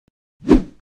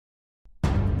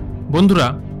বন্ধুরা,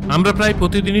 আমরা প্রায়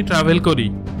প্রতিদিনই ট্রাভেল করি,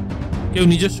 কেউ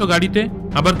নিজস্ব গাড়িতে,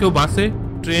 আবার কেউ বাসে,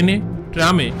 ট্রেনে,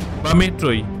 ট্রামে বা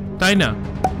মেট্রোয়, তাই না?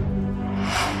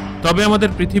 তবে আমাদের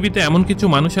পৃথিবীতে এমন কিছু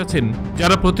মানুষ আছেন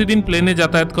যারা প্রতিদিন প্লেনে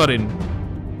যাতায়াত করেন।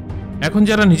 এখন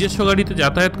যারা নিজস্ব গাড়িতে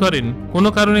যাতায়াত করেন, কোনো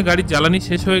কারণে গাড়ির জ্বালানি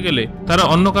শেষ হয়ে গেলে তারা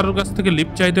অন্য কারোর কাছ থেকে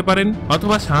লিফট চাইতে পারেন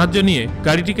অথবা সাহায্য নিয়ে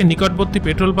গাড়িটিকে নিকটবর্তী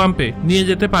পেট্রোল পাম্পে নিয়ে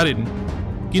যেতে পারেন।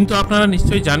 কিন্তু আপনারা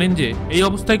নিশ্চয়ই জানেন যে এই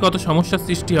অবস্থায় কত সমস্যার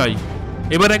সৃষ্টি হয়।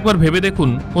 এবার একবার ভেবে দেখুন,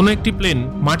 কোনো একটি প্লেন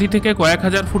মাটি থেকে কয়েক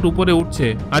হাজার ফুট উপরে উঠছে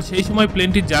আর সেই সময়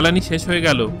প্লেনটির জ্বালানি শেষ হয়ে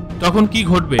গেল, তখন কি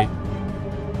ঘটবে?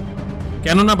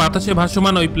 কেননা বাতাসে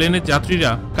ভাসমান ওই প্লেনের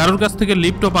যাত্রীরা কারোর কাছ থেকে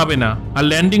লিফটও পাবে না, আর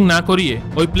ল্যান্ডিং না করিয়ে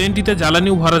ওই প্লেনটিতে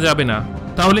জ্বালানিও ভরা যাবে না।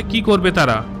 তাহলে কি করবে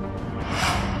তারা?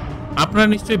 আপনারা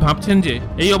নিশ্চয়ই ভাবছেন যে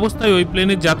এই অবস্থায় ওই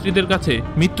প্লেনের যাত্রীদের কাছে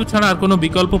মৃত্যু ছাড়া আর কোনো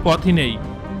বিকল্প পথই নেই।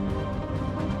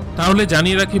 তাহলে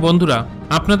জানিয়ে রাখি বন্ধুরা,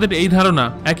 আপনাদের এই ধারণা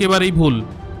একেবারেই ভুল।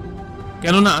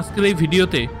 কেননা আজকের এই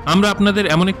ভিডিওতে আমরা আপনাদের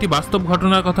এমন একটি বাস্তব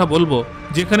ঘটনার কথা বলবো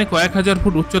যেখানে কয়েক হাজার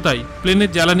ফুট উচ্চতায়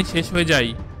প্লেনের জ্বালানি শেষ হয়ে যায়,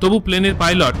 তবু প্লেনের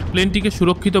পাইলট প্লেনটিকে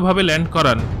সুরক্ষিতভাবে ল্যান্ড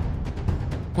করান।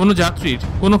 কোনো যাত্রীর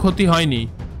কোনো ক্ষতি হয়নি।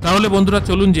 তাহলে বন্ধুরা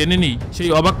চলুন জেনে নিই সেই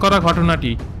অবাক করা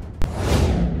ঘটনাটি।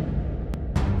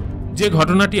 যে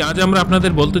ঘটনাটি আজ আমরা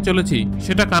আপনাদের বলতে চলেছি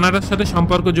সেটা কানাডার সাথে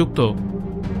সম্পর্কযুক্ত।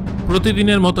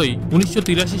 প্রতিদিনের মতোই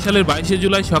 1983 সালের 22শে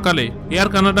জুলাই সকালে air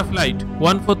Canada flight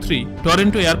 143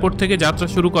 Toronto airport থেকে যাত্রা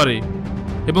শুরু করে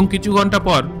এবং কিছু ঘন্টা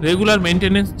পর রেগুলার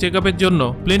মেইনটেনেন্স চেকআপের জন্য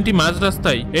প্লেনটি মাঝ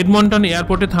রাস্তায় এডমন্টন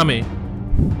এয়ারপোর্টে থামে।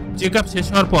 চেকআপ শেষ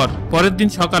হওয়ার পর পরের দিন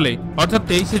সকালে অর্থাৎ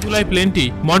 23শে জুলাই প্লেনটি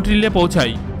মন্ট্রিলে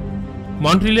পৌঁছায়।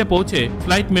 মন্ট্রিলে পৌঁছে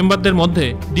ফ্লাইট মেম্বারদের মধ্যে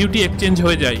ডিউটি এক্সচেঞ্জ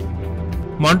হয়ে যায়।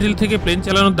 মন্ট্রিল থেকে প্লেন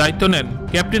চালানোর দায়িত্ব নেন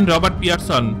ক্যাপ্টেন রবার্ট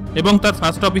পিয়ারসন এবং তার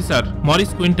ফার্স্ট অফিসার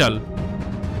মরিস কুইন্টাল।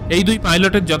 এই দুই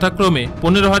পাইলটের যথাক্রমে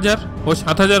 15,000 ও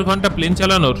 7,000 ঘন্টা প্লেন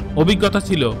চালানোর অভিজ্ঞতা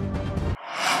ছিল।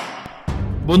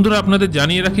 বন্ধুরা, আপনাদের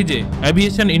জানিয়ে রাখি যে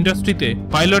অ্যাভিয়েশন ইন্ডাস্ট্রিতে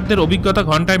পাইলটদের অভিজ্ঞতা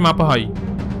ঘন্টায় মাপা হয়।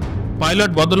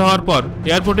 পাইলট বদল হওয়ার পর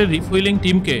এয়ারপোর্টের রিফুয়েলিং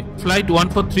টিমকে ফ্লাইট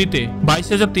 143-তে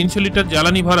 22,300 লিটার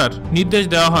জ্বালানি ভরার নির্দেশ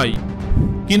দেওয়া হয়,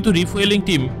 কিন্তু রিফুয়েলিং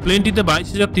টিম প্লেনটিতে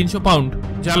 22,300 পাউন্ড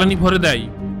জ্বালানি ভরে দেয়।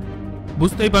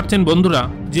 বুঝতেই পারছেন বন্ধুরা,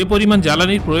 যে পরিমাণ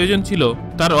জ্বালানির প্রয়োজন ছিল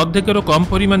তার অর্ধেকেরও কম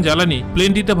পরিমাণ জ্বালানি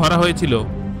প্লেনটিতে ভরা হয়েছিল।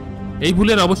 এই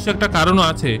ভুলের অবশ্য একটা কারণও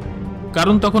আছে,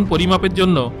 কারণ তখন পরিমাপের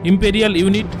জন্য ইম্পেরিয়াল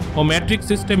ইউনিট ও ম্যাট্রিক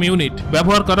সিস্টেম ইউনিট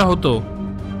ব্যবহার করা হতো।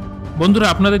 বন্ধুরা,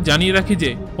 আপনাদের জানিয়ে রাখি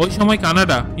যে ওই সময়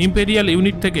কানাডা ইম্পেরিয়াল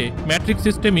ইউনিট থেকে ম্যাট্রিক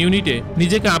সিস্টেম ইউনিটে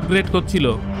নিজেকে আপগ্রেড করছিল,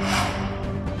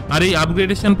 আর এই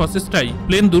আপগ্রেডেশন প্রসেসটাই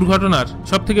প্লেন দুর্ঘটনার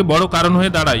সবথেকে বড় কারণ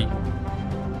হয়ে দাঁড়ায়।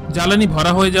 জ্বালানি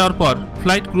ভরা হয়ে যাওয়ার পর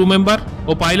ফ্লাইট ক্রু মেম্বার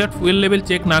ও পাইলট ফুয়েল লেভেল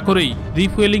চেক না করেই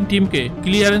রিফুয়েলিং টিমকে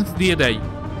ক্লিয়ারেন্স দিয়ে দেয়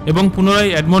এবং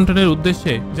পুনরায় এডমন্টনের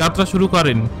উদ্দেশ্যে যাত্রা শুরু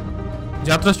করেন।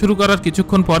 যাত্রা শুরু করার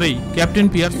কিছুক্ষণ পরেই ক্যাপ্টেন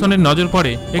পিয়ারসনের নজর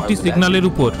পড়ে একটি সিগন্যালের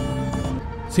উপর।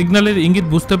 সিগন্যালের ইঙ্গিত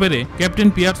বুঝতে পেরে ক্যাপ্টেন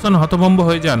পিয়ারসন হতভম্ব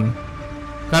হয়ে যান,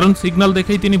 কারণ সিগন্যাল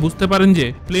দেখেই তিনি বুঝতে পারেন যে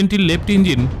প্লেনটির লেফট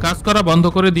ইঞ্জিন কাজ করা বন্ধ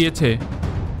করে দিয়েছে।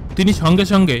 তিনি সঙ্গে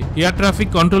সঙ্গে এয়ার ট্রাফিক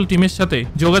কন্ট্রোল টিমের সাথে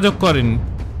যোগাযোগ করেন।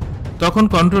 তখন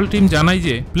কন্ট্রোল টিম জানায়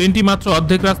যে প্লেনটি মাত্র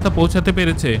অর্ধেক রাস্তা পৌঁছাতে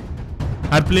পেরেছে,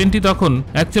 আর প্লেনটি তখন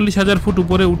 41,000 ফুট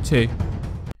উপরে উঠছে।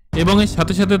 এবং এর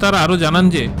সাথে সাথে তারা আরও জানান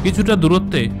যে কিছুটা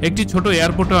দূরত্বে একটি ছোট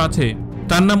এয়ারপোর্টও আছে,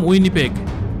 তার নাম উইনিপেগ।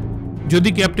 যদি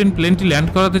ক্যাপ্টেন প্লেনটি ল্যান্ড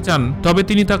করাতে চান তবে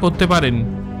তিনি তা করতে পারেন।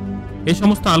 এই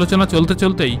সমস্ত আলোচনা চলতে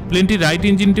চলতেই প্লেনটির রাইট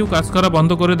ইঞ্জিনটিও কাজ করা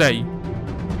বন্ধ করে দেয়,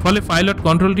 ফলে পাইলট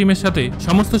কন্ট্রোল টিমের সাথে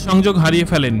সমস্ত সংযোগ হারিয়ে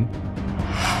ফেলেন।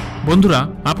 বন্ধুরা,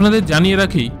 আপনাদের জানিয়ে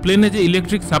রাখি, প্লেনে যে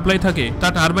ইলেকট্রিক সাপ্লাই থাকে তা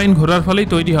টারবাইন ঘোরার ফলেই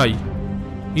তৈরি হয়।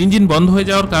 ইঞ্জিন বন্ধ হয়ে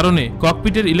যাওয়ার কারণে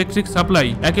ককপিটের ইলেকট্রিক সাপ্লাই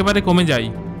একেবারে কমে যায়,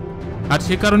 আর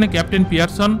সে কারণে ক্যাপ্টেন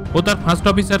পিয়ারসন ও তার ফার্স্ট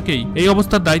অফিসারকেই এই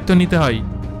অবস্থার দায়িত্ব নিতে হয়।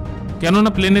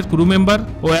 কেননা প্লেনের ক্রু মেম্বার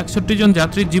ও 61 জন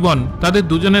যাত্রীর জীবন তাদের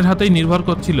দুজনের হাতেই নির্ভর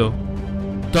করছিল।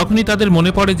 তখনই তাদের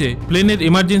মনে পড়ে যে প্লেনের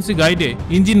এমার্জেন্সি গাইডে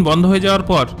ইঞ্জিন বন্ধ হয়ে যাওয়ার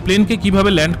পর প্লেনকে কিভাবে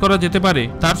ল্যান্ড করা যেতে পারে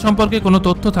তার সম্পর্কে কোনো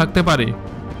তথ্য থাকতে পারে।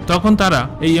 তখন তারা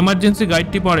এই এমার্জেন্সি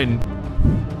গাইডটি পড়েন,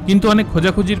 কিন্তু অনেক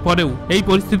খোঁজাখুঁজির পরেও এই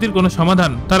পরিস্থিতির কোনো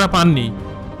সমাধান তারা পাননি।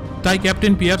 তাই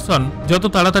ক্যাপ্টেন পিয়ারসন যত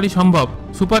তাড়াতাড়ি সম্ভব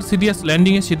সুপার সিরিয়াস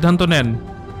ল্যান্ডিংয়ের সিদ্ধান্ত নেন,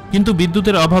 কিন্তু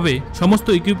বিদ্যুতের অভাবে সমস্ত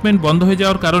ইকুইপমেন্ট বন্ধ হয়ে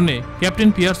যাওয়ার কারণে ক্যাপ্টেন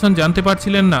পিয়ারসন জানতে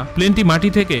পারছিলেন না প্লেনটি মাটি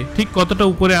থেকে ঠিক কতটা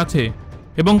উপরে আছে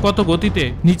এবং কত গতিতে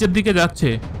নিচের দিকে যাচ্ছে।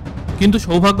 কিন্তু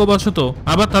সৌভাগ্যবশত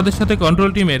আবার তাদের সাথে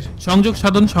কন্ট্রোল টিমের সংযোগ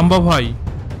সাধন সম্ভব হয়।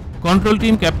 কন্ট্রোল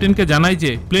টিম ক্যাপ্টেনকে জানায়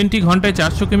যে প্লেনটি ঘন্টায়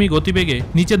 400 কিমি গতিবেগে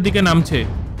নিচের দিকে নামছে।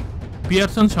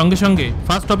 পিয়ারসন সঙ্গে সঙ্গে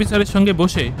ফার্স্ট অফিসারের সঙ্গে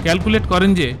বসে ক্যালকুলেট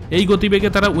করেন যে এই গতিবেগে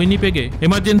তারা উইনিপেগে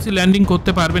এমার্জেন্সি ল্যান্ডিং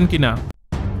করতে পারবেন কিনা।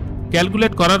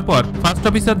 ক্যালকুলেট করার পর ফার্স্ট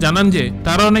অফিসার জানান যে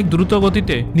তারা অনেক দ্রুত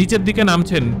গতিতে নিচের দিকে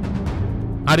নামছেন।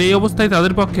 আর এই অবস্থায়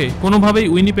তাদের পক্ষে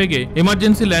কোনোভাবেই উইনিপেগে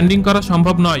এমার্জেন্সি ল্যান্ডিং করা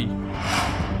সম্ভব নয়।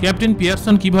 ক্যাপ্টেন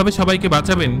পিয়ারসন কিভাবে সবাইকে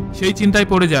বাঁচাবেন সেই চিন্তায়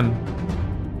পড়ে যান।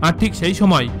 আর ঠিক সেই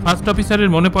সময় ফার্স্ট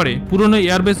অফিসারের মনে পড়ে পুরনো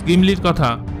এয়ারবেস গিমলির কথা,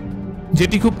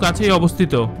 যেটি খুব কাছেই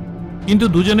অবস্থিত। কিন্তু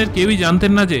দুজনের কেউই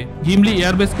জানতেন না যে গিমলি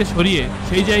এয়ারবেসকে সরিয়ে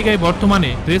সেই জায়গায় বর্তমানে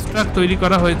রেস ট্রাক তৈরি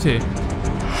করা হয়েছে।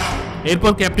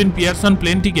 এরপর ক্যাপ্টেন পিয়ারসন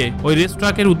প্লেনটিকে ওই রেস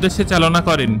ট্রাকের উদ্দেশ্যে চালনা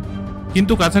করেন,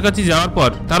 কিন্তু কাছাকাছি যাওয়ার পর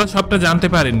তারা সবটা জানতে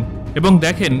পারেন এবং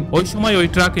দেখেন ওই সময় ওই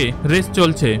ট্রাকে রেস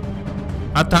চলছে,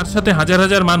 আর তার সাথে হাজার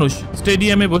হাজার মানুষ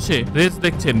স্টেডিয়ামে বসে রেস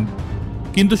দেখছেন।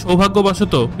 কিন্তু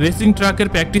সৌভাগ্যবশত রেসিং ট্রাকের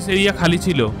প্র্যাকটিস এরিয়া খালি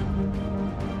ছিল।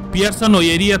 পিয়ারসন ওই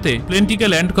এরিয়াতে প্লেনটিকে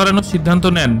ল্যান্ড করানোর সিদ্ধান্ত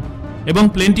নেন এবং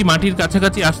প্লেনটি মাটির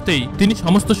কাছাকাছি আসতেই তিনি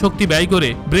সমস্ত শক্তি ব্যয় করে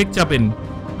ব্রেক চাপেন।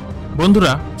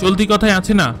 বন্ধুরা, চলতি কথায়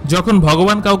আছে না, যখন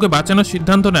ভগবান কাউকে বাঁচানোর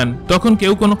সিদ্ধান্ত নেন তখন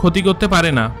কেউ কোনো ক্ষতি করতে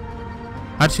পারে না।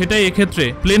 আর সেটাই এক্ষেত্রে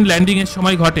প্লেন ল্যান্ডিংয়ের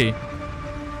সময় ঘটে।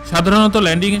 সাধারণত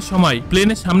ল্যান্ডিংয়ের সময়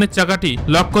প্লেনের সামনের চাকাটি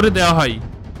লক করে দেওয়া হয়,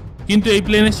 কিন্তু এই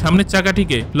প্লেনের সামনের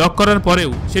চাকাটিকে লক করার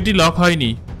পরেও সেটি লক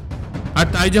হয়নি। আর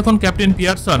তাই যখন ক্যাপ্টেন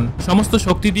পিয়ারসন সমস্ত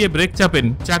শক্তি দিয়ে ব্রেক চাপেন,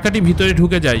 চাকাটি ভিতরে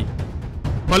ঢুকে যায়,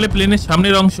 ফলে প্লেনের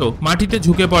সামনের অংশ মাটিতে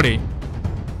ঝুঁকে পড়ে।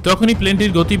 তখনই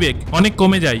প্লেনটির গতিবেগ অনেক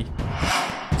কমে যায়।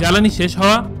 জ্বালানি শেষ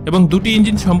হওয়া এবং দুটি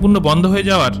ইঞ্জিন সম্পূর্ণ বন্ধ হয়ে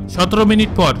যাওয়ার 17 মিনিট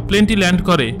পর প্লেনটি ল্যান্ড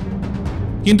করে।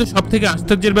 কিন্তু সবথেকে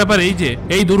আশ্চর্যের ব্যাপার এই যে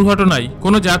এই দুর্ঘটনায়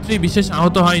কোনো যাত্রী বিশেষ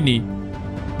আহত হয়নি।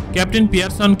 ক্যাপ্টেন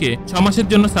পিয়ারসনকে 6 মাসের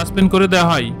জন্য সাসপেন্ড করে দেওয়া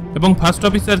হয় এবং ফার্স্ট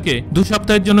অফিসারকে 2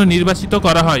 সপ্তাহের জন্য নির্বাসিত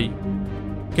করা হয়,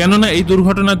 কেননা এই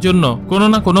দুর্ঘটনার জন্য কোনো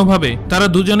না কোনোভাবে তারা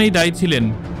দুজনেই দায়ী ছিলেন।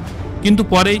 কিন্তু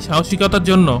পরে এই সাহসিকতার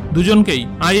জন্য দুজনকেই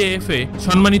আইএএফে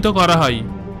সম্মানিত করা হয়।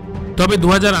 তবে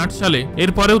 2008 সালে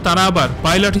এরপরেও তারা আবার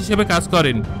পাইলট হিসেবে কাজ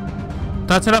করেন।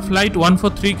 তাছাড়া ফ্লাইট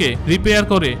 143-কে রিপেয়ার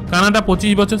করে কানাডা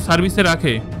 25 বছর সার্ভিসে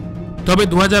রাখে। তবে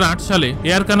 2008 সালে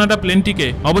এয়ার কানাডা প্লেনটিকে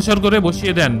অবসর করে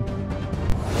বসিয়ে দেন।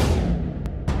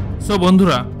 সো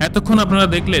বন্ধুরা, এতক্ষণ আপনারা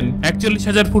দেখলেন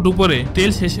 41,000 ফুট উপরে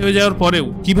তেল শেষ হয়ে যাওয়ার পরেও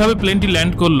কিভাবে প্লেনটি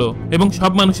ল্যান্ড করলো এবং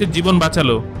সব মানুষের জীবন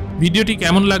বাঁচালো। ভিডিওটি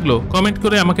কেমন লাগলো কমেন্ট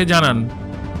করে আমাকে জানান।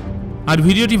 আর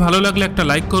ভিডিওটি ভালো লাগলে একটা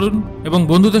লাইক করুন এবং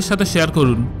বন্ধুদের সাথে শেয়ার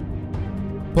করুন।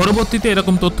 পরবর্তীতে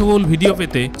এরকম তথ্যবহুল ভিডিও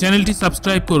পেতে চ্যানেলটি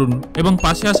সাবস্ক্রাইব করুন এবং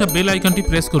পাশে আসা বেল আইকনটি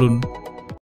প্রেস করুন।